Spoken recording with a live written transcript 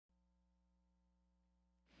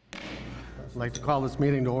I'd like to call this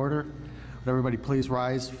meeting to order. Would everybody please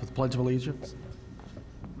rise for the Pledge of Allegiance?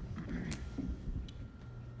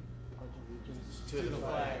 To the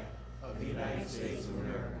flag of the United States of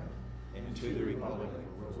America and to the republic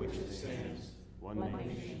for which it stands, one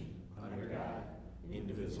nation, under God,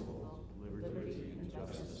 indivisible, with liberty and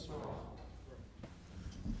justice for all.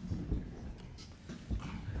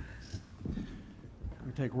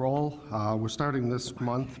 We take roll. We're starting this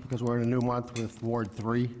month because we're in a new month with Ward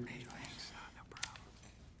 3.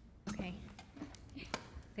 Okay.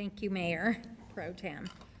 Thank you, Mayor Pro Tem.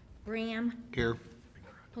 Graham. Here.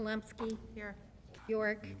 Polumsky. Here.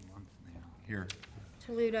 York. Here.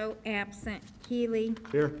 Toledo, absent. Healy.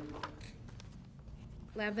 Here.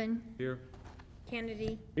 Levin. Here.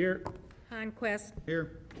 Kennedy. Here. Conquest.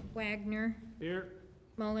 Here. Wagner. Here.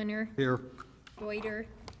 Mulliner. Here. Goiter.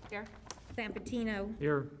 Here. Sabatino.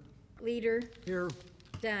 Here. Leader. Here.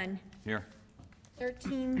 Dunn. Here.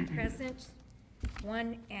 13 present,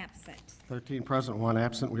 1 absent. 13 present, 1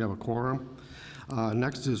 absent. We have a quorum.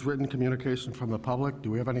 Next is written communication from the public.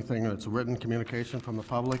 Do we have anything that's written communication from the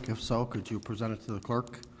public? If so, could you present it to the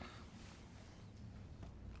clerk?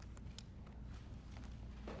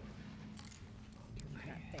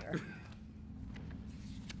 Not there.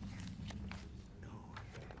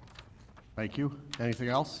 Thank you. Anything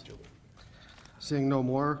else? Seeing no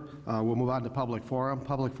more, we'll move on to public forum.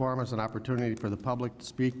 Public forum is an opportunity for the public to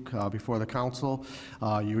speak before the council.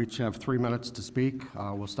 You each have 3 minutes to speak.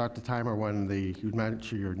 We'll start the timer when you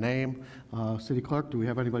mention your name. City Clerk, do we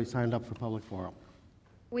have anybody signed up for public forum?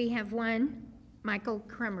 We have one, Michael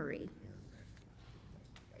Cremery.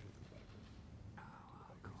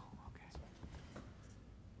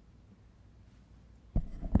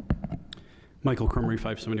 Michael Cremery,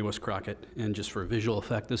 570 West Crockett, and just for a visual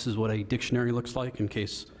effect, this is what a dictionary looks like in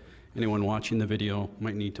case anyone watching the video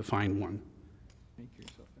might need to find one.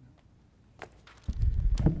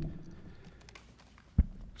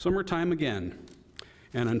 Summertime again,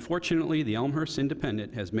 and unfortunately the Elmhurst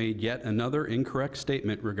Independent has made yet another incorrect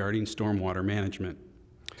statement regarding stormwater management.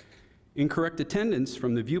 Incorrect attendance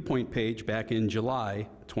from the viewpoint page back in July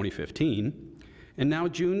 2015, and now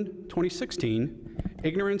June 2016,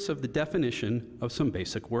 ignorance of the definition of some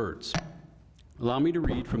basic words. Allow me to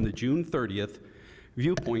read from the June 30th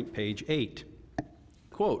viewpoint page 8.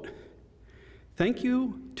 Quote, "Thank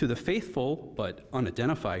you to the faithful but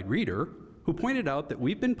unidentified reader who pointed out that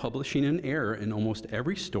we've been publishing an error in almost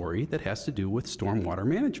every story that has to do with stormwater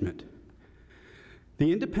management.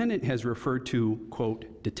 The Independent has referred to,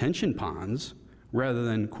 quote, detention ponds rather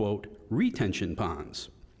than, quote, retention ponds.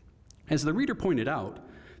 As the reader pointed out,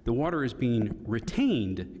 the water is being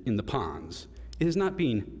retained in the ponds. It is not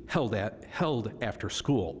being held after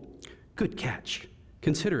school. Good catch.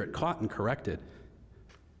 Consider it caught and corrected."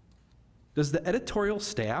 Does the editorial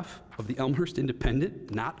staff of the Elmhurst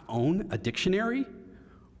Independent not own a dictionary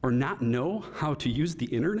or not know how to use the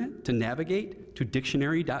internet to navigate to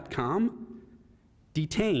dictionary.com?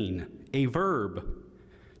 Detain, a verb.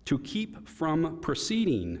 To keep from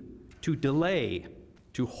proceeding, to delay,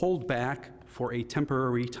 to hold back for a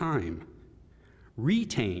temporary time.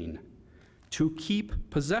 Retain, to keep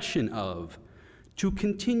possession of, to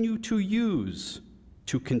continue to use,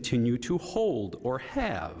 to continue to hold or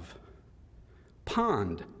have.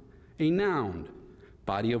 Pond, a noun,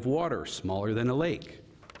 body of water smaller than a lake.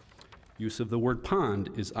 Use of the word pond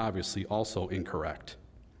is obviously also incorrect.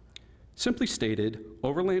 Simply stated,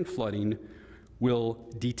 overland flooding will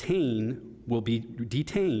be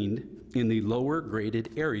detained in the lower graded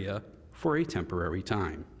area for a temporary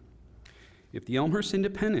time. If the Elmhurst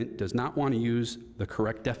Independent does not want to use the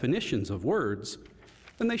correct definitions of words,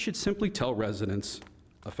 then they should simply tell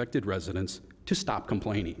affected residents, to stop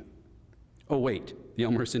complaining. Oh wait, the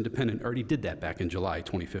Elmhurst Independent already did that back in July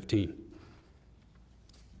 2015.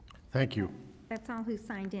 Thank you. That's all who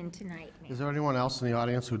signed in tonight, Mayor. Is there anyone else in the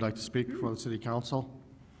audience who would like to speak before the City Council?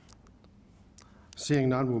 Seeing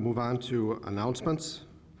none, we'll move on to announcements.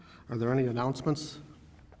 Are there any announcements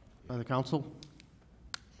by the Council?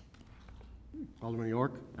 Alderman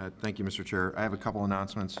York. Thank you, Mr. Chair. I have a couple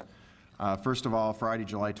announcements. First of all, Friday,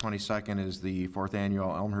 July 22nd is the 4th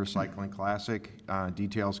annual Elmhurst Cycling Classic.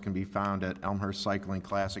 Details can be found at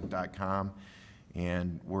elmhurstcyclingclassic.com.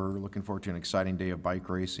 And we're looking forward to an exciting day of bike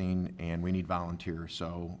racing, and we need volunteers.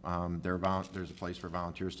 So there's a place for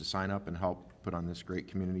volunteers to sign up and help put on this great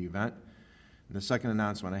community event. And the second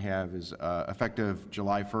announcement I have is effective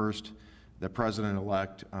July 1st, the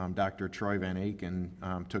president-elect, Dr. Troy Van Aken,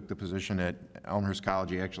 took the position at Elmhurst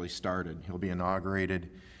College. He actually started. He'll be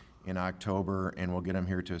inaugurated in October, and we'll get him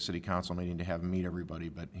here to a city council meeting to have him meet everybody.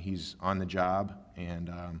 But he's on the job, and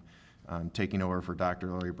taking over for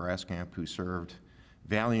Dr. Larry Braskamp, who served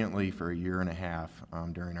valiantly for a year and a half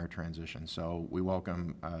during our transition. So we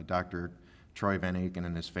welcome Dr. Troy Van Aken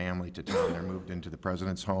and his family to town. They're moved into the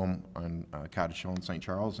President's home on Cottage Hill in St.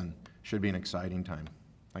 Charles, and should be an exciting time.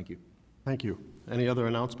 Thank you. Thank you. Any other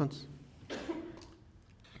announcements?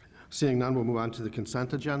 Seeing none, we'll move on to the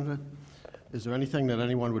consent agenda. Is there anything that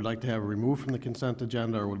anyone would like to have removed from the consent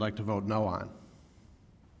agenda or would like to vote no on?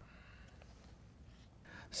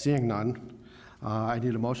 Seeing none, I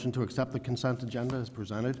need a motion to accept the consent agenda as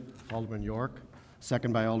presented. Alderman York,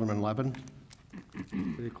 second by Alderman Levin.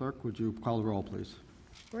 City Clerk, would you call the roll, please?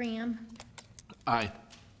 Graham. Aye.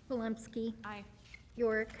 Polumsky. Aye.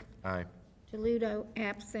 York. Aye. Deludo,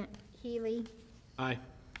 absent. Healy. Aye.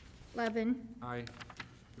 Levin. Aye.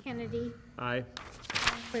 Kennedy. Aye.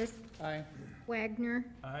 Alquist. Aye. Wagner.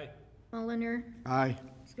 Aye. Mulliner. Aye.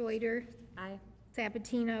 Schroeder. Aye.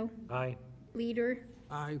 Sabatino. Aye. Leader.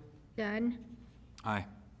 Aye. Dunn. Aye.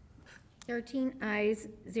 13 ayes,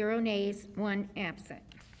 0 nays, 1 absent.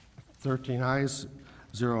 13 ayes,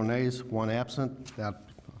 0 nays, 1 absent. That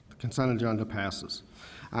consent agenda passes.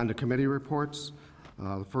 On to committee reports.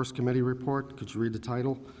 The first committee report, could you read the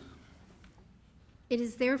title? It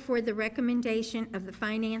is therefore the recommendation of the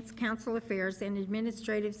Finance, Council Affairs, and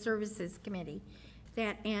Administrative Services Committee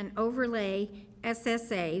that an overlay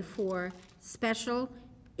SSA for special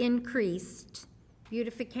increased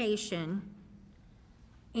beautification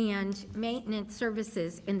and maintenance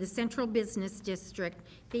services in the Central Business District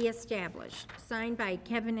be established. Signed by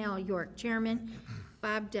Kevin L. York, Chairman,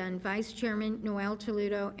 Bob Dunn, Vice Chairman, Noel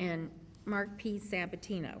Toludo, and Mark P.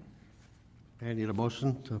 Sabatino. I need a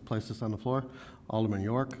motion to place this on the floor. Alderman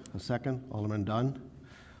York, a second. Alderman Dunn.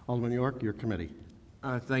 Alderman York, your committee.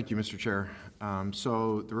 Thank you, Mr. Chair.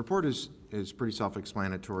 So the report is pretty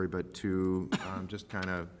self-explanatory, but to just kind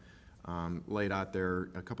of lay it out there,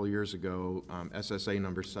 a couple of years ago, SSA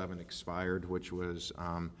number 7 expired, which was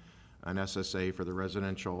an SSA for the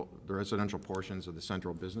residential portions of the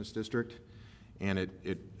Central Business District, and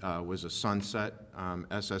it was a sunset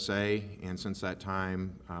SSA, and since that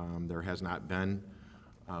time there has not been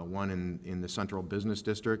one in the Central Business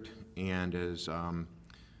District, and as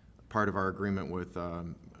part of our agreement with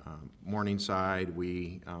Morningside,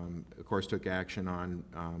 we of course took action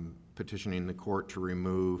on petitioning the court to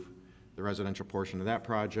remove the residential portion of that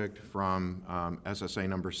project from SSA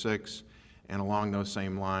number 6, and along those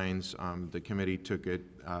same lines, the committee took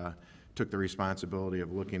the responsibility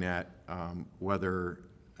of looking at whether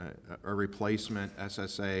a replacement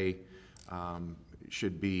SSA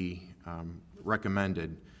should be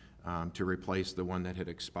recommended to replace the one that had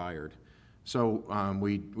expired. So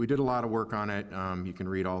we did a lot of work on it. You can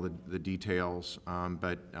read all the details,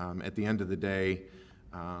 but at the end of the day,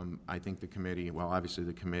 I think the committee, well, obviously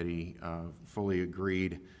the committee fully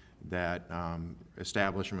agreed that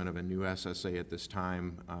establishment of a new SSA at this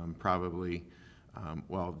time probably,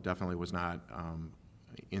 well, definitely was not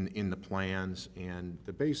in the plans. And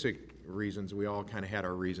the basic reasons, we all kind of had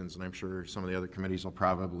our reasons, and I'm sure some of the other committees will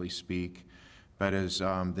probably speak, but as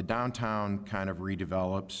the downtown kind of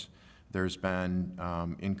redevelops, there's been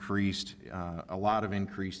a lot of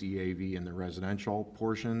increased EAV in the residential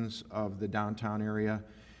portions of the downtown area.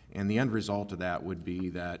 And the end result of that would be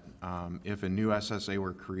that if a new SSA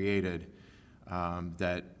were created,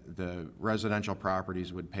 that the residential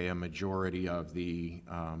properties would pay a majority of the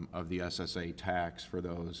SSA tax for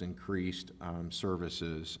those increased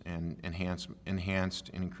services and enhanced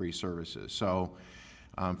and increased services. So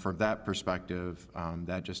from that perspective,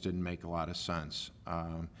 that just didn't make a lot of sense.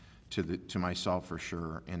 To myself for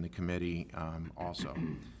sure, and the committee also.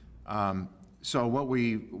 So what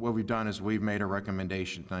we've done is we've made a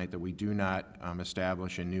recommendation tonight that we do not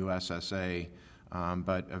establish a new SSA,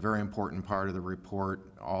 but a very important part of the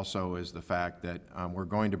report also is the fact that we're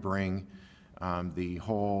going to bring the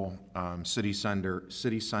whole city center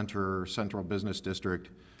Central Business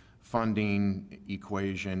District funding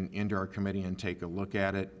equation into our committee and take a look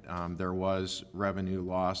at it. There was revenue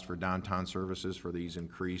lost for downtown services for these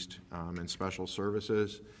increased and special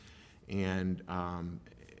services, and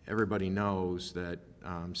everybody knows that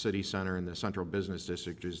city center and the Central Business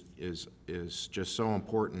District is just so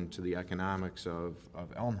important to the economics of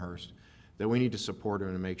Elmhurst that we need to support them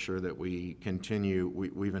and make sure that we continue.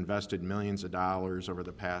 We've invested millions of dollars over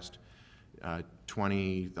the past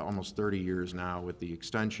 20, almost 30 years now with the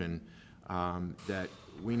extension, that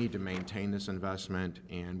we need to maintain this investment,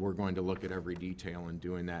 and we're going to look at every detail in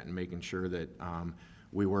doing that and making sure that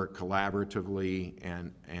we work collaboratively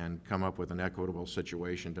and come up with an equitable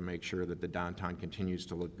situation to make sure that the downtown continues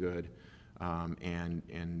to look good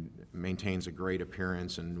and maintains a great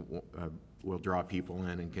appearance and will draw people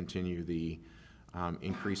in and continue the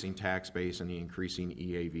increasing tax base and the increasing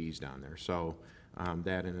EAVs down there. So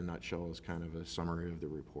that in a nutshell is kind of a summary of the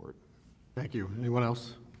report. Thank you. Anyone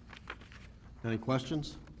else? Any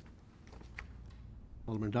questions?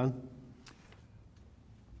 Alderman Dunn?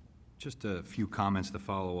 Just a few comments to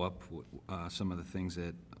follow up some of the things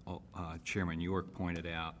that Chairman York pointed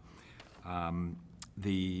out.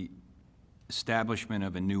 The establishment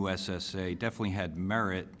of a new SSA definitely had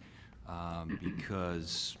merit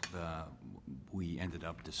because we ended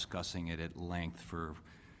up discussing it at length for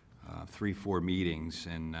 3-4 meetings,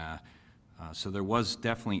 and so there was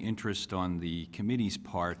definitely interest on the committee's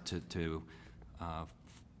part to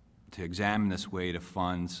examine this way to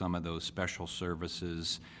fund some of those special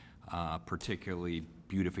services, particularly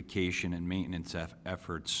beautification and maintenance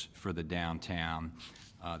efforts for the downtown.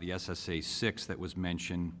 The SSA 6 that was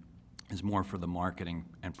mentioned is more for the marketing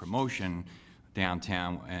and promotion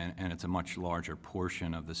downtown, and it's a much larger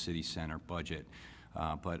portion of the city center budget.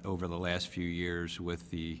 But over the last few years, with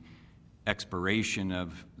the expiration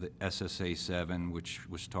of the SSA 7, which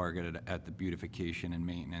was targeted at the beautification and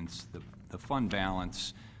maintenance, the fund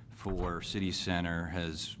balance for city center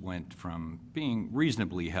has went from being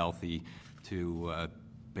reasonably healthy to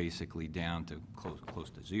basically down to close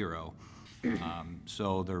to zero.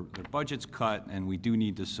 So their budget's cut, and we do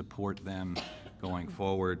need to support them going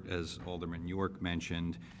forward, as Alderman York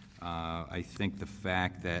mentioned. I think the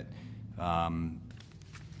fact that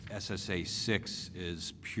SSA 6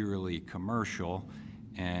 is purely commercial,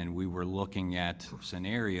 and we were looking at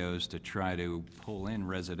scenarios to try to pull in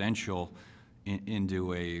residential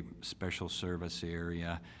into a special service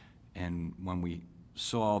area, and when we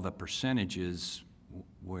saw the percentages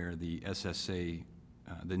where the SSA,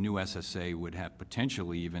 the new SSA would have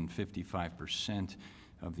potentially even 55%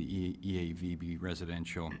 of the EAV be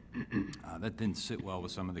residential, that didn't sit well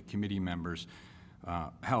with some of the committee members.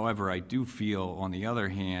 However, I do feel, on the other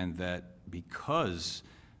hand, that because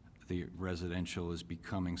the residential is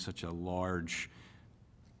becoming such a large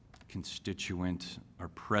constituent or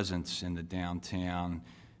presence in the downtown,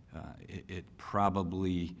 it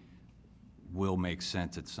probably will make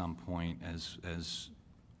sense at some point as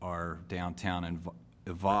our downtown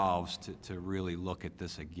evolves to really look at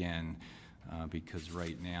this again, because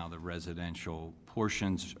right now the residential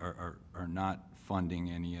portions are not funding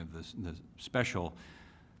any of the special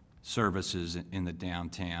services in the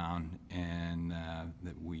downtown, and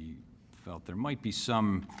that we felt there might be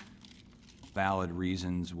some valid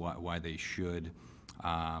reasons why they should,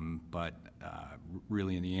 but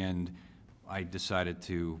really in the end I decided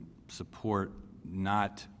to support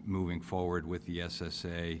not moving forward with the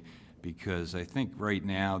SSA, because I think right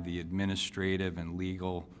now the administrative and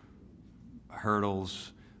legal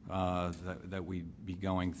hurdles that we'd be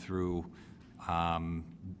going through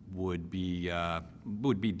would be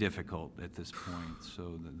difficult at this point.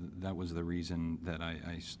 So that was the reason that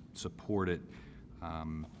I supported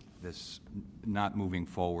this, not moving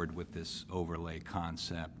forward with this overlay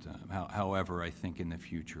concept. However, I think in the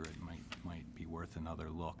future it might be worth another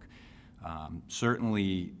look.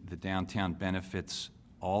 Certainly the downtown benefits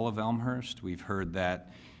all of Elmhurst. We've heard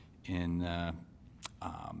that in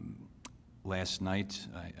last night.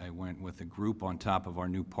 I went with a group on top of our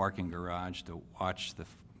new parking garage to watch the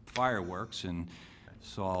fireworks and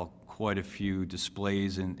saw quite a few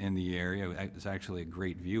displays in the area. It's actually a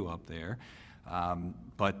great view up there.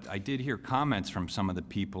 But I did hear comments from some of the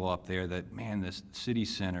people up there that, man, this city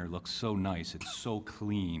center looks so nice, it's so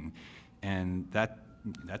clean, and that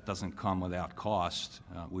doesn't come without cost.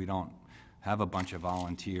 We don't have a bunch of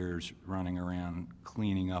volunteers running around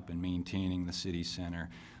cleaning up and maintaining the city center.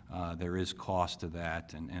 There is cost to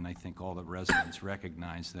that, and I think all the residents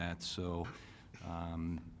recognize that. So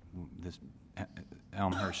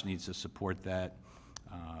Elmhurst needs to support that.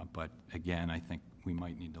 But again, I think we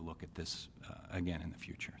might need to look at this again in the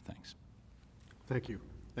future. Thanks. Thank you.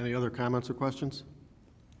 Any other comments or questions?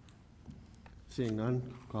 Seeing none,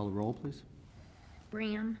 call the roll, please.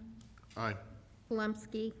 Graham. Aye.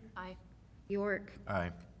 Palumsky. Aye. York.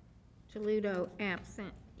 Aye. Chaluto,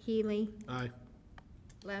 absent. Healy. Aye.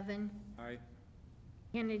 Levin. Aye.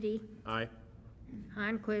 Kennedy. Aye.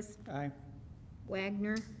 Honquist. Aye.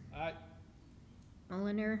 Wagner. Aye.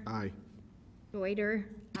 Mulliner. Aye. Deuter.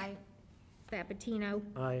 Aye. Sabatino.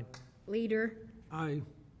 Aye. Leader. Aye.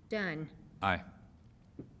 Dunn. Aye.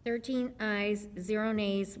 13 ayes, 0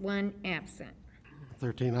 nays, 1 absent.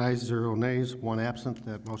 13 ayes, 0 nays, 1 absent.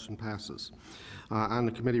 That motion passes. On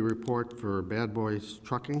the committee report for Bad Boys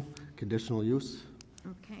Trucking, conditional use.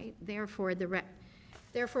 Okay, therefore, the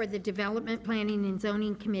Therefore, the Development, Planning, and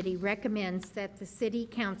Zoning Committee recommends that the City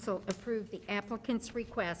Council approve the applicant's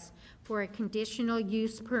request for a conditional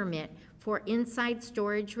use permit for inside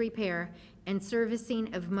storage, repair, and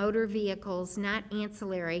servicing of motor vehicles not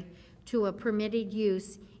ancillary to a permitted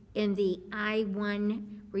use in the I-1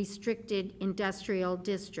 Restricted Industrial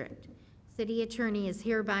District. City Attorney is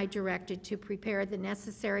hereby directed to prepare the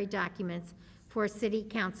necessary documents for City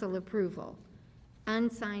Council approval.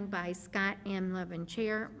 Unsigned by Scott M. Levin,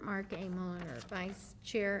 Chair, Mark A. Mulliner, Vice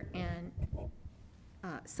Chair, and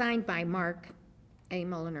signed by Mark A.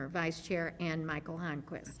 Mulliner, Vice Chair, and Michael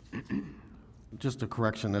Honquist. Just a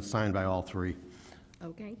correction, that's signed by all three.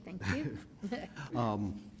 Okay, thank you.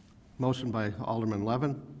 Motion by Alderman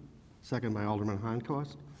Levin, second by Alderman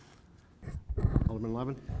Honquist. Alderman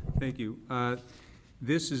Levin? Thank you.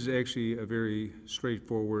 This is actually a very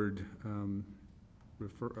straightforward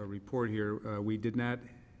report here. We did not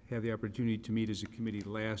have the opportunity to meet as a committee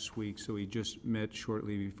last week, so we just met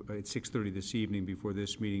shortly at 6:30 this evening before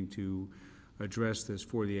this meeting to address this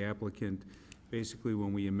for the applicant. Basically,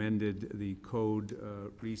 when we amended the code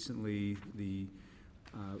recently, the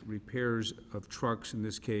repairs of trucks, in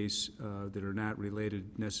this case, that are not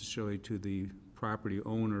related necessarily to the property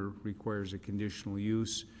owner requires a conditional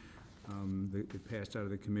use. It passed out of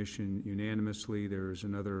the commission unanimously. There's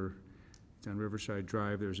another, it's on Riverside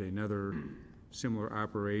Drive, there's another similar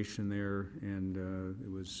operation there, and it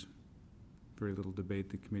was very little debate.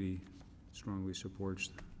 The committee strongly supports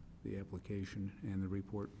the application and the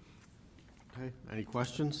report. Okay, any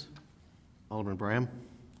questions? Alderman Braham?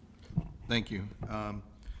 Thank you.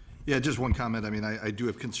 Yeah, just one comment. I mean, I do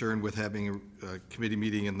have concern with having a committee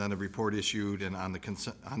meeting and then a report issued and on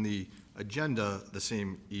the agenda the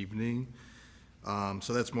same evening.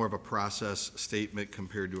 So that's more of a process statement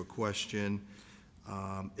compared to a question.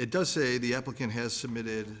 It does say the applicant has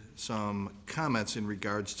submitted some comments in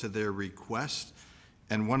regards to their request.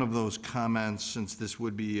 And one of those comments, since this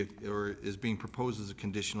would be, or is being proposed as a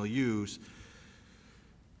conditional use,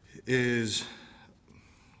 is,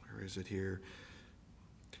 where is it here?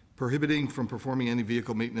 Prohibiting from performing any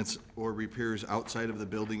vehicle maintenance or repairs outside of the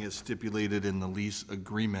building as stipulated in the lease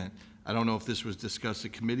agreement. I don't know if this was discussed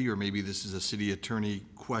at committee or maybe this is a city attorney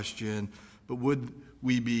question, but would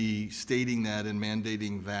we be stating that and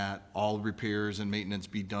mandating that all repairs and maintenance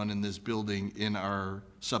be done in this building in our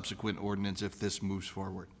subsequent ordinance if this moves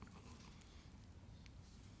forward?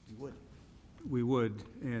 We would,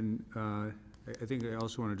 and I think I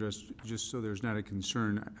also want to address, just so there's not a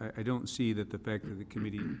concern, I don't see that the fact that the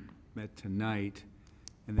committee met tonight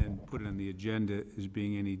and then put it on the agenda as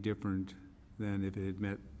being any different than if it had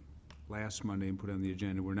met last Monday and put it on the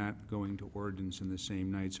agenda. We're not going to ordinance in the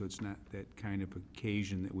same night, so it's not that kind of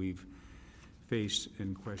occasion that we've faced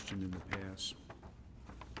and questioned in the past.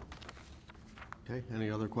 Okay, any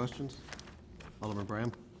other questions? Alderman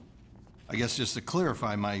Braham? I guess just to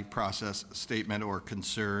clarify my process statement or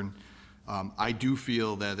concern, I do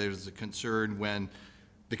feel that there's a concern when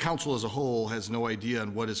the council as a whole has no idea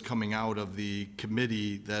on what is coming out of the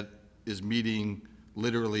committee that is meeting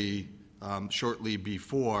literally shortly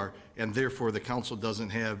before, and therefore the council doesn't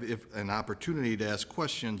have an opportunity to ask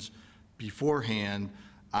questions beforehand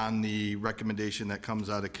on the recommendation that comes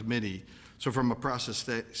out of committee. So from a process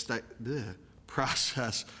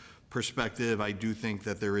perspective, I do think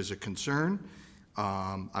that there is a concern.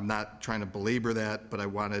 I'm not trying to belabor that, but I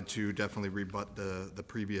wanted to definitely rebut the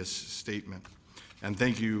previous statement. And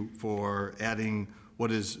thank you for adding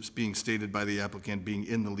what is being stated by the applicant being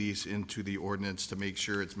in the lease into the ordinance to make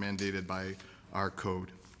sure it's mandated by our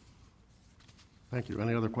code. Thank you.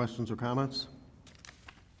 Any other questions or comments?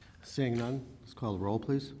 Seeing none, let's call the roll,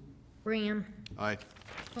 please. Graham. Aye.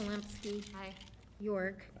 Polinsky. Aye.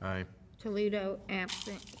 York. Aye. Toledo,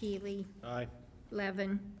 absent. Healy. Aye.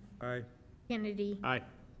 Levin. Aye. Kennedy. Aye.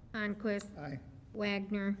 Honquist. Aye.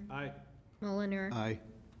 Wagner. Aye. Mulliner. Aye.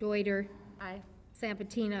 Deuter. Aye.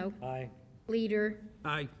 Sabatino. Aye. Leader.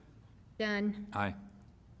 Aye. Dunn. Aye.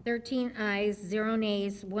 13 ayes, 0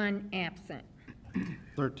 nays, 1 absent.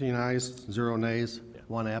 13 ayes, 0 nays,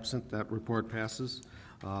 1 absent. That report passes.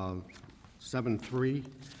 7-3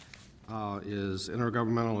 is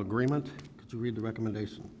intergovernmental agreement. Could you read the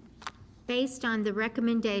recommendation? Based on the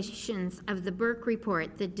recommendations of the Burke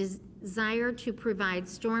Report, the desire to provide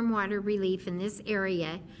stormwater relief in this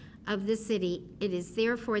area of the city, it is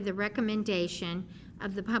therefore the recommendation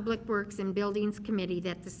of the Public Works and Buildings Committee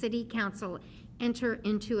that the City Council enter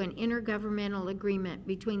into an intergovernmental agreement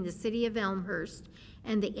between the City of Elmhurst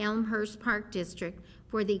and the Elmhurst Park District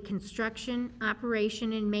for the construction,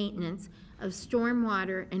 operation, and maintenance of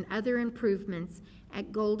stormwater and other improvements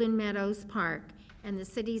at Golden Meadows Park, and the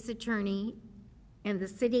city's attorney and the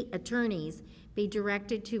city attorneys be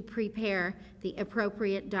directed to prepare the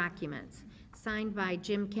appropriate documents. Signed by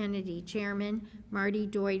Jim Kennedy, Chairman, Marty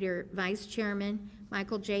Deuter, Vice Chairman,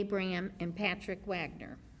 Michael J. Bram, and Patrick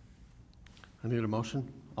Wagner. I need a motion.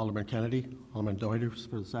 Alderman Kennedy, Alderman Deuter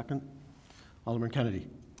for the second. Alderman Kennedy.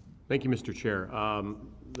 Thank you, Mr. Chair.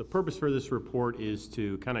 The purpose for this report is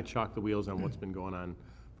to kind of chalk the wheels on what's been going on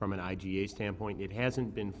from an IGA standpoint. It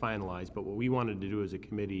hasn't been finalized, but what we wanted to do as a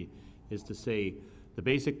committee is to say the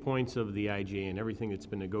basic points of the IGA and everything that's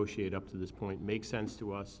been negotiated up to this point makes sense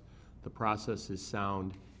to us. The process is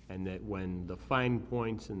sound, and that when the fine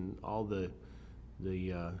points and all the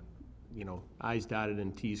you know, I's dotted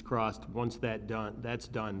and T's crossed, once that's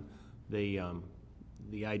done,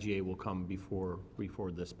 the IGA will come before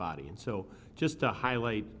this body. And so just to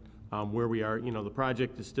highlight where we are, you know, the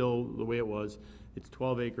project is still the way it was. It's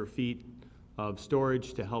 12 acre-feet of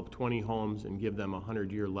storage to help 20 homes and give them a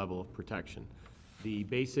 100-year level of protection. The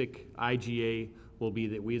basic IGA will be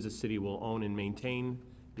that we as a city will own and maintain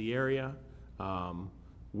the area.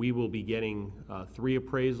 We will be getting 3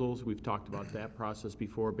 appraisals. We've talked about that process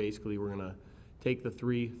before. Basically, we're gonna take the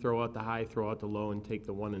 3, throw out the high, throw out the low, and take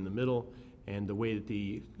the one in the middle. And the way that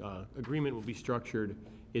the agreement will be structured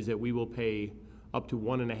is that we will pay up to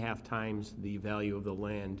 1.5 times the value of the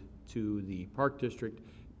land to the Park District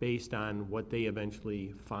based on what they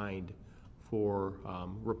eventually find for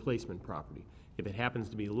replacement property. If it happens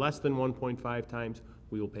to be less than 1.5 times,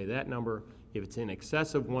 we will pay that number. If it's in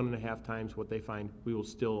excess of 1.5 times what they find, we will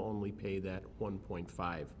still only pay that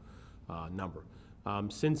 1.5 number.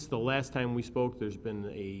 Since the last time we spoke, there's been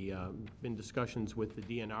been discussions with the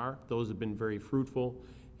DNR. Those have been very fruitful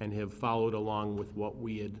and have followed along with what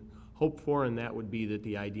we had hoped for, and that would be that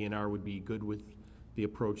the IDNR would be good with the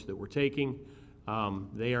approach that we're taking.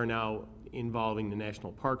 They are now involving the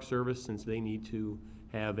National Park Service since they need to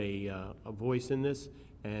have a voice in this,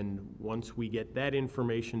 and once we get that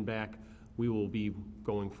information back, we will be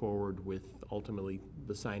going forward with ultimately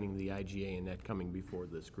the signing of the IGA and that coming before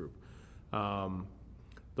this group.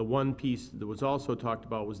 The one piece that was also talked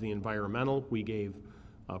about was the environmental. We gave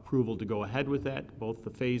approval to go ahead with that. Both the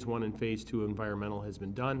Phase 1 and Phase 2 environmental has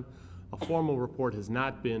been done. A formal report has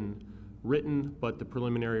not been written, but the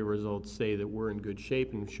preliminary results say that we're in good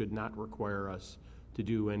shape and should not require us to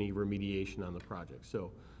do any remediation on the project.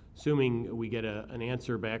 So assuming we get an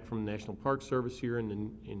answer back from the National Park Service here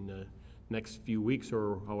in the next few weeks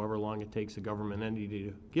or however long it takes a government entity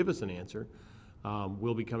to give us an answer,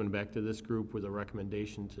 we'll be coming back to this group with a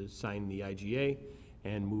recommendation to sign the IGA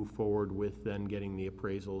and move forward with then getting the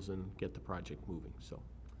appraisals and get the project moving. So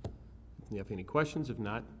if you have any questions, if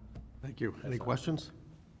not. Thank you. Any questions?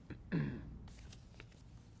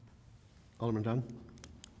 Alderman Dunn?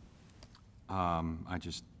 I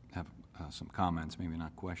just have some comments, maybe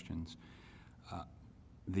not questions.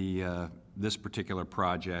 This particular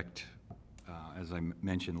project, as I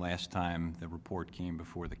mentioned last time, the report came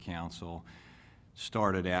before the council,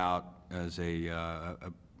 started out as a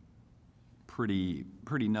pretty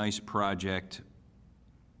nice project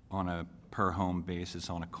on a per home basis,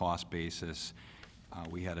 on a cost basis.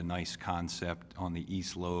 We had a nice concept on the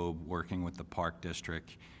East Lobe working with the Park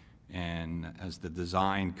District, and as the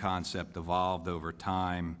design concept evolved over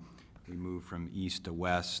time, we moved from east to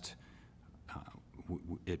west.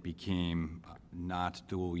 It became not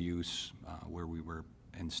dual use, where we were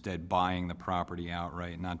instead buying the property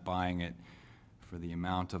outright, not buying it for the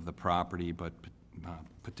amount of the property, but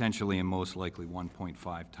potentially and most likely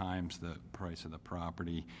 1.5 times the price of the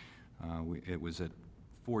property. It was at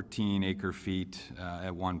 14 acre feet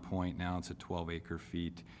at one point. Now it's at 12 acre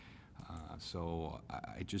feet. So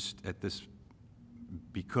I just, at this,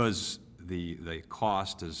 because the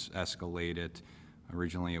cost has escalated,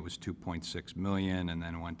 originally it was 2.6 million and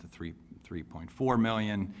then went to 3.4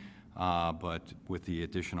 million, but with the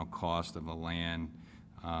additional cost of the land,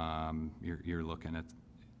 you're looking at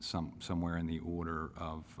somewhere in the order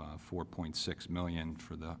of 4.6 million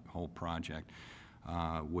for the whole project,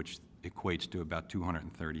 which equates to about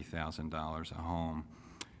 $230,000 a home.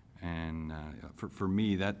 And for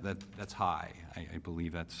me, that's high. I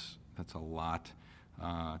believe that's a lot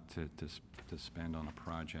to spend on a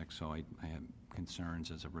project. So I have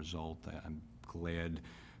concerns as a result. I'm glad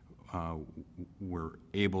we're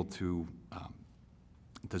able to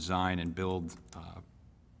design and build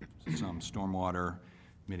some stormwater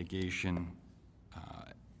mitigation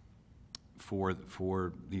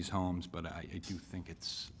for these homes, but I do think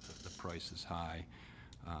the price is high.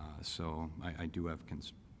 So I do have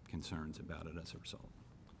concerns about it as a result.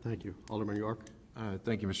 Thank you. Alderman York?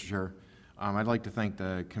 Thank you, Mr. Chair. I'd like to thank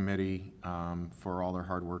the committee for all their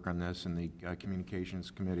hard work on this, and the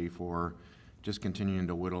Communications Committee for just continuing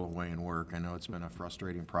to whittle away and work. I know it's been a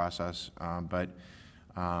frustrating process, but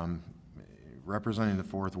representing the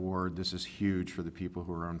 4th Ward, this is huge for the people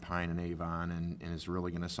who are on Pine and Avon, and is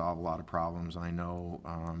really going to solve a lot of problems. And I know,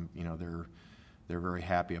 you know, they're very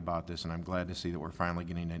happy about this, and I'm glad to see that we're finally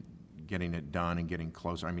getting it done and getting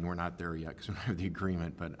closer. I mean, we're not there yet because we don't have the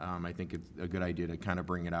agreement, but I think it's a good idea to kind of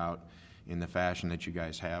bring it out in the fashion that you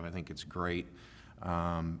guys have. I think it's great.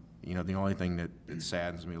 You know, the only thing that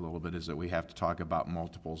saddens me a little bit is that we have to talk about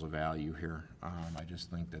multiples of value here. I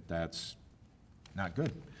just think that that's not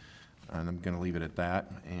good. And I'm going to leave it at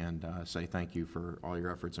that and say thank you for all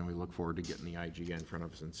your efforts, and we look forward to getting the IGA in front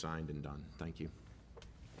of us and signed and done. Thank you.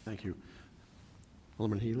 Thank you.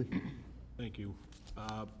 Alderman Healy? Thank you.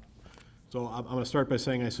 So I'm going to start by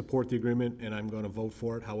saying I support the agreement and I'm going to vote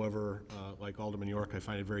for it. However, like Alderman York, I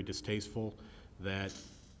find it very distasteful that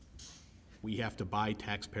we have to buy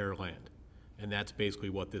taxpayer land. And that's basically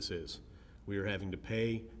what this is. We are having to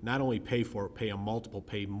pay, not only pay for it, pay a multiple,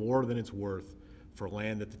 pay more than it's worth for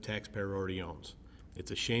land that the taxpayer already owns.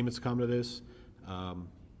 It's a shame it's come to this,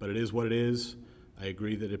 but it is what it is. I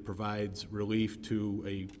agree that it provides relief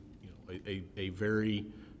to a very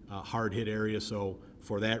hard-hit area, so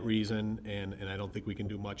for that reason, and I don't think we can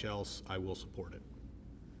do much else, I will support it.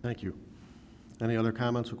 Thank you. Any other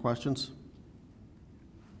comments or questions?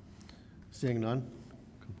 Seeing none,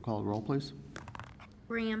 call the roll, please.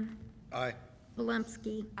 Graham. Aye.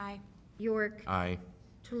 Volumsky. Aye. York. Aye.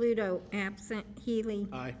 Toledo, absent. Healy.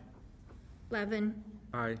 Aye. Levin.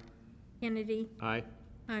 Aye. Kennedy. Aye.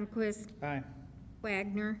 Conquist. Aye.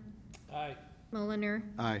 Wagner. Aye. Mulliner.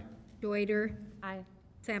 Aye. Deuter. Aye.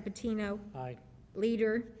 Sabatino. Aye.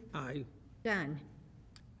 Leader. Aye. Dunn.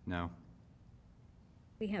 No.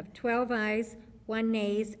 We have 12 ayes, 1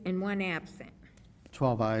 nays, and 1 absent.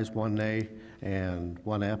 12 ayes, 1 nay, and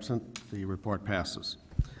 1 absent. The report passes.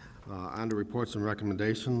 On to reports and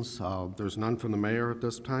recommendations. There's none from the mayor at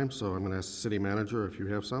this time, so I'm going to ask the city manager if you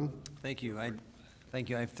have some. Thank you. Thank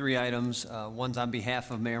you. I have 3 items. One's on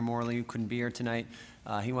behalf of Mayor Morley, who couldn't be here tonight.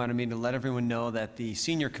 He wanted me to let everyone know that the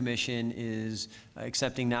Senior Commission is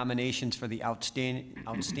accepting nominations for the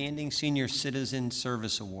Outstanding Senior Citizen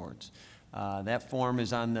Service Awards. That form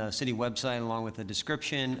is on the city website along with a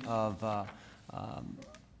description of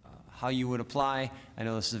how you would apply. I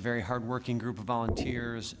know this is a very hardworking group of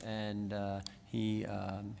volunteers, and he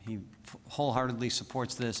wholeheartedly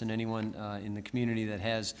supports this, and anyone in the community that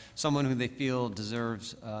has someone who they feel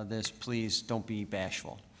deserves this, please don't be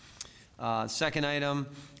bashful. Second item,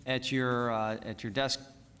 at your desk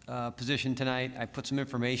position tonight, I put some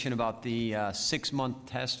information about the 6-month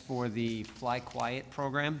test for the Fly Quiet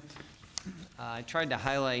program. I tried to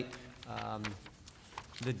highlight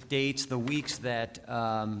the dates, the weeks that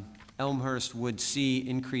Elmhurst would see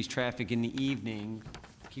increased traffic in the evening.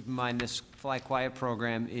 Keep in mind, this Fly Quiet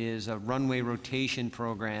program is a runway rotation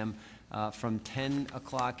program from 10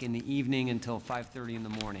 o'clock in the evening until 5:30 in the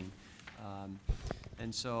morning.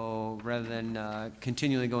 And so rather than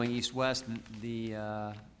continually going east-west, the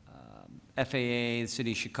FAA, the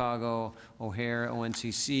City of Chicago, O'Hare,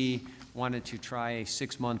 ONCC wanted to try a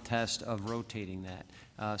 6-month test of rotating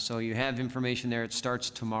that. So you have information there. It starts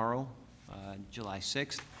tomorrow, July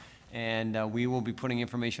 6th, and we will be putting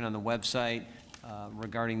information on the website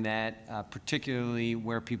regarding that, particularly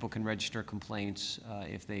where people can register complaints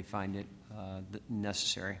if they find it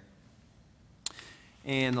necessary.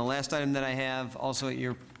 And the last item that I have, also at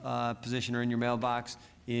your position or in your mailbox,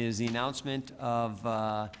 is the announcement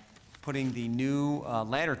of putting the new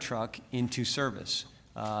ladder truck into service.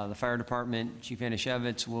 The fire department, Chief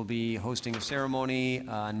Anishevitz, will be hosting a ceremony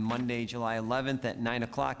on Monday, July 11th at 9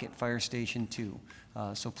 o'clock at Fire Station 2.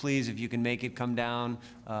 So please, if you can make it, come down,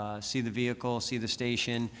 see the vehicle, see the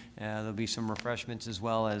station. There'll be some refreshments as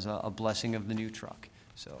well as a blessing of the new truck.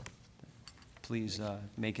 So please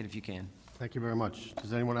make it if you can. Thank you very much.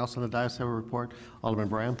 Does anyone else on the dais have a report? Alderman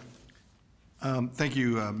Brand? Thank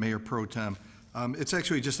you, Mayor Pro Tem. It's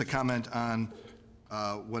actually just a comment on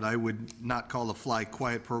what I would not call the Fly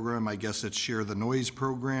Quiet program. I guess it's Share the Noise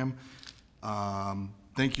program.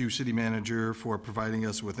 Thank you, City Manager, for providing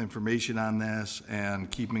us with information on this and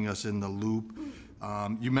keeping us in the loop.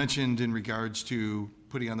 You mentioned in regards to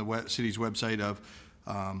putting on the city's website of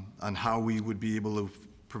on how we would be able to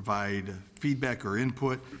provide feedback or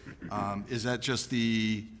input. Is that just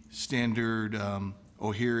the standard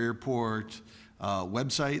O'Hare Airport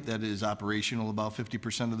website that is operational about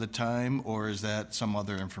 50% of the time, or is that some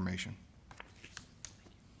other information?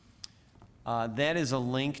 That is a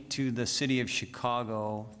link to the City of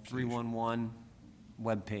Chicago 311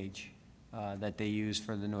 webpage that they use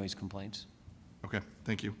for the noise complaints. Okay,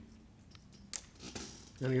 thank you.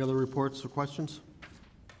 Any other reports or questions?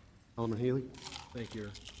 Alderman Healy? Thank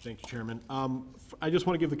you, Chairman. I just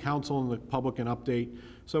want to give the council and the public an update.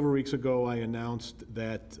 Several weeks ago, I announced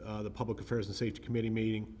that the Public Affairs and Safety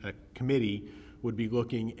Committee would be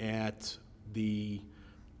looking at the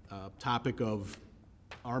topic of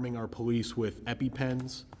arming our police with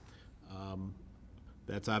EpiPens.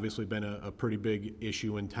 That's obviously been a pretty big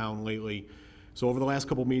issue in town lately. So over the last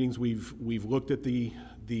couple meetings, we've looked at the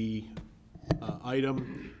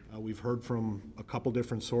item. We've heard from a couple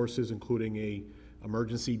different sources, including a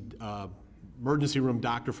emergency room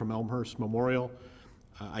doctor from Elmhurst Memorial.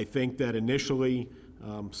 I think that initially,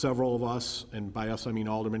 several of us, and by us I mean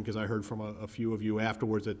aldermen, because I heard from a few of you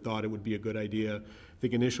afterwards that thought it would be a good idea. I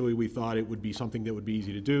think initially we thought it would be something that would be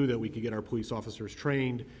easy to do, that we could get our police officers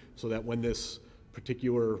trained, so that when this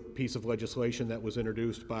particular piece of legislation that was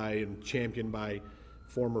introduced by and championed by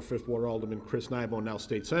former 5th Ward Alderman Chris Nybo and now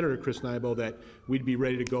State Senator Chris Nybo, that we'd be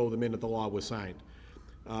ready to go the minute the law was signed.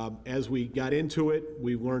 As we got into it,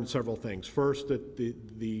 we learned several things. First, that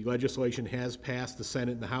the legislation has passed the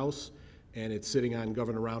Senate and the House, and it's sitting on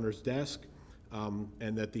Governor Rauner's desk,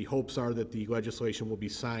 and that the hopes are that the legislation will be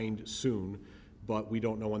signed soon, but we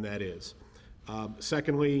don't know when that is.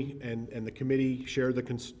 Secondly, and the committee shared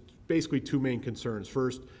basically two main concerns.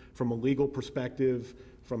 First, from a legal perspective,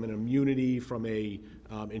 from an immunity, from a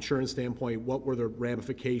insurance standpoint, what were the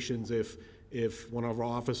ramifications if one of our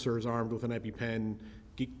officers armed with an EpiPen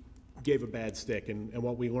gave a bad stick? And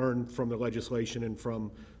what we learned from the legislation and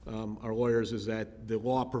from our lawyers is that the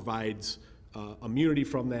law provides immunity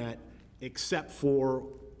from that, except for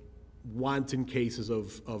wanton cases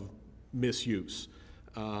of misuse.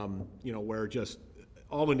 You know, where just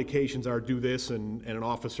all indications are do this and an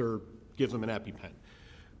officer gives them an EpiPen.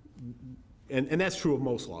 And that's true of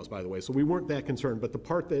most laws, by the way, so we weren't that concerned. But the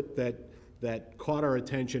part that caught our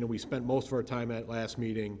attention and we spent most of our time at last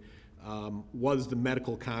meeting was the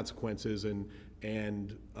medical consequences,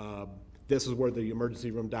 and this is where the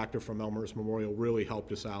emergency room doctor from Elmhurst Memorial really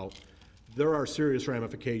helped us out. There are serious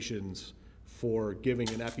ramifications for giving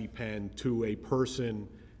an EpiPen to a person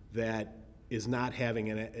that is not having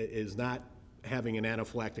an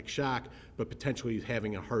anaphylactic shock, but potentially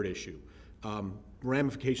having a heart issue.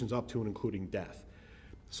 Ramifications up to and including death.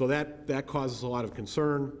 So that causes a lot of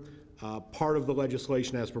concern. Part of the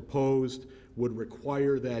legislation as proposed would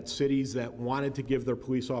require that cities that wanted to give their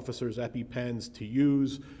police officers EpiPens to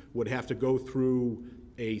use would have to go through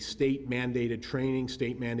a state mandated training,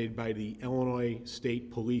 state mandated by the Illinois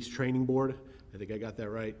State Police Training Board. I think I got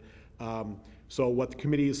that right. So what the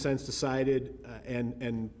committee has since decided,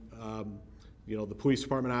 you know, the police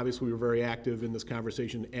department, obviously, we were very active in this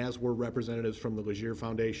conversation, as were representatives from the Legier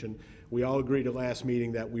Foundation. We all agreed at last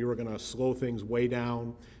meeting that we were going to slow things way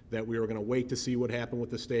down, that we were going to wait to see what happened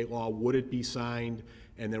with the state law. Would it be signed?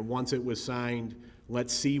 And then once it was signed,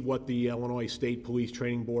 let's see what the Illinois State Police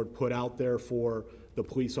Training Board put out there for the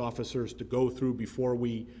police officers to go through before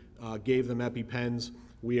we gave them EpiPens.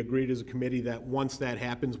 We agreed as a committee that once that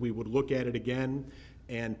happens, we would look at it again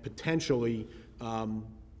and potentially,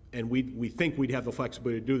 and we think we'd have the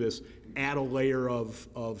flexibility to do this, add a layer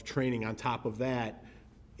of training on top of that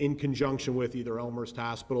in conjunction with either Elmhurst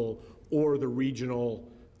Hospital or the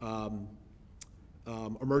regional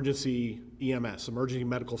emergency EMS, Emergency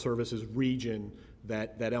Medical Services region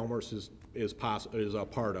that Elmhurst is a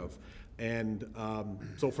part of. And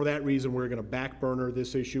so for that reason, we're going to back burner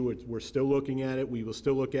this issue. We're still looking at it. We will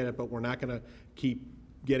still look at it, but we're not going to keep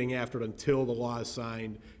getting after it until the law is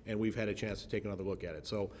signed and we've had a chance to take another look at it.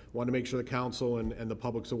 So I want to make sure the council and the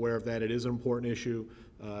public's aware of that. It is an important issue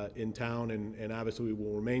in town, and obviously we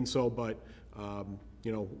will remain so, but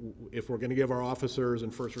you know, if we're going to give our officers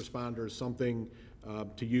and first responders something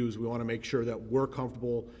to use, we want to make sure that we're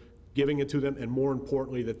comfortable giving it to them, and more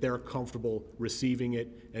importantly, that they're comfortable receiving it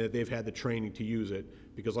and that they've had the training to use it.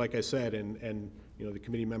 Because like I said, and you know, the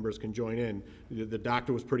committee members can join in, the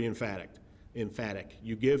doctor was pretty emphatic.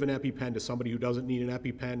 You give an EpiPen to somebody who doesn't need an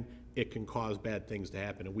EpiPen, it can cause bad things to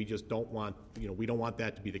happen, and we just don't want, you know, we don't want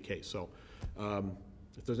that to be the case. So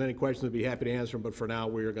if there's any questions, I'd be happy to answer them, but for now,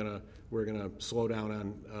 we're gonna slow down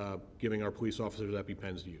on giving our police officers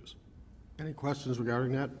EpiPens to use. Any questions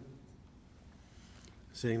regarding that?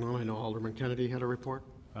 Seeing none, I know Alderman Kennedy had a report.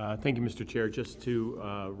 Thank you, Mr. Chair. Just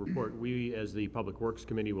to report, we, as the Public Works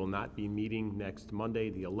Committee, will not be meeting next Monday,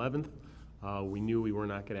 the 11th. We knew we were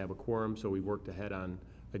not going to have a quorum, so we worked ahead on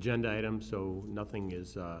agenda items, so nothing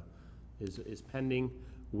is pending.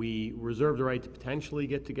 We reserve the right to potentially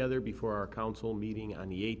get together before our council meeting on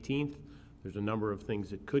the 18th. There's a number of things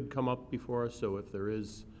that could come up before us, so if there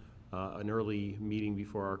is an early meeting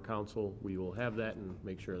before our council, we will have that and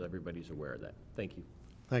make sure that everybody's aware of that. Thank you.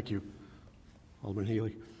 Thank you. Alderman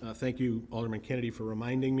Healy. Thank you, Alderman Kennedy, for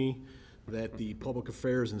reminding me that the Public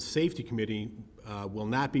Affairs and Safety Committee will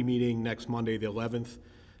not be meeting next Monday, the 11th.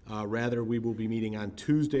 Rather, we will be meeting on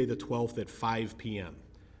Tuesday, the 12th at 5 p.m.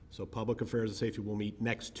 So Public Affairs and Safety will meet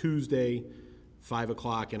next Tuesday, 5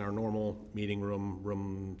 o'clock in our normal meeting room,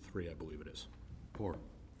 room 3, I believe it is. 4.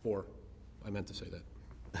 I meant to say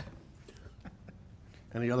that.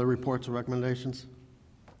 Any other reports or recommendations?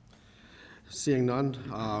 Seeing none,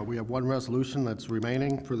 we have one resolution that's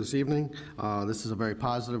remaining for this evening. This is a very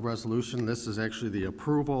positive resolution. This is actually the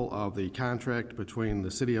approval of the contract between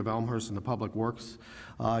the City of Elmhurst and the Public Works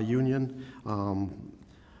Union.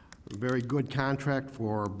 Very good contract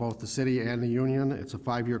for both the city and the union. It's a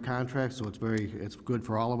 5-year contract, so it's good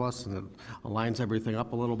for all of us, and it aligns everything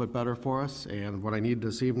up a little bit better for us. And what I need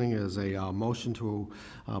this evening is a motion to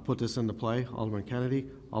put this into play. Alderman Kennedy,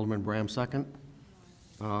 Alderman Bram second.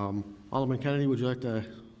 Alderman Kennedy, would you like to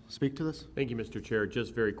speak to this? Thank you, Mr. Chair.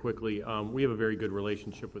 Just very quickly, we have a very good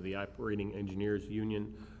relationship with the Operating Engineers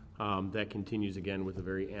Union. That continues again with a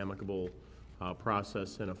very amicable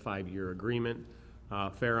process and a 5-year agreement.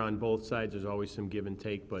 Fair on both sides. There's always some give and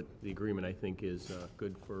take, but the agreement, I think, is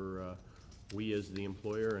good for we as the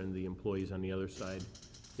employer and the employees on the other side,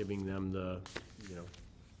 giving them the,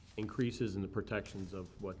 increases in the protections of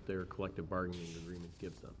what their collective bargaining agreement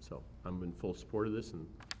gives them. So I'm in full support of this and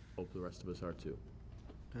hope the rest of us are too.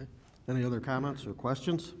 Okay. Any other comments or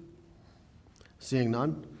questions? Seeing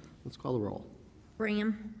none, let's call the roll.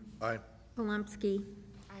 Graham. Aye. Palumski.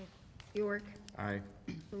 Aye. York. Aye.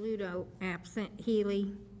 Saludo, absent.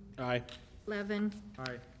 Healy. Aye. Levin.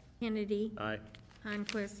 Aye. Kennedy. Aye.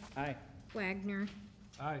 Honquist. Aye. Wagner.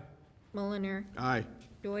 Aye. Mulliner. Aye.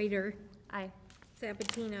 Deuter. Aye.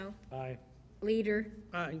 Sabatino. Aye. Leader.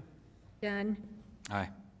 Aye. Dunn. Aye.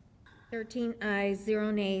 13 ayes,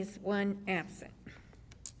 0 nays, 1 absent.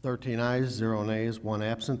 13 ayes, 0 nays, 1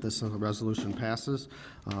 absent. This resolution passes.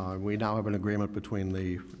 We now have an agreement between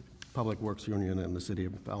the Public Works Union and the City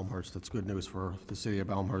of Elmhurst. That's good news for the City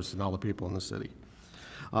of Elmhurst and all the people in the city.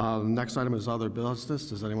 The next item is other business.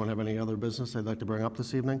 Does anyone have any other business they'd like to bring up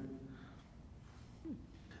this evening?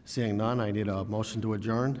 Seeing none, I need a motion to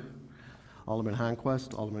adjourn. Alderman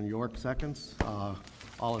Honquist, Alderman York seconds.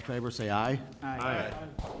 All in favor, say aye. Aye.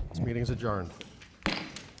 This meeting is adjourned. What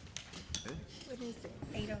is it?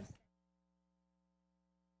 8:06.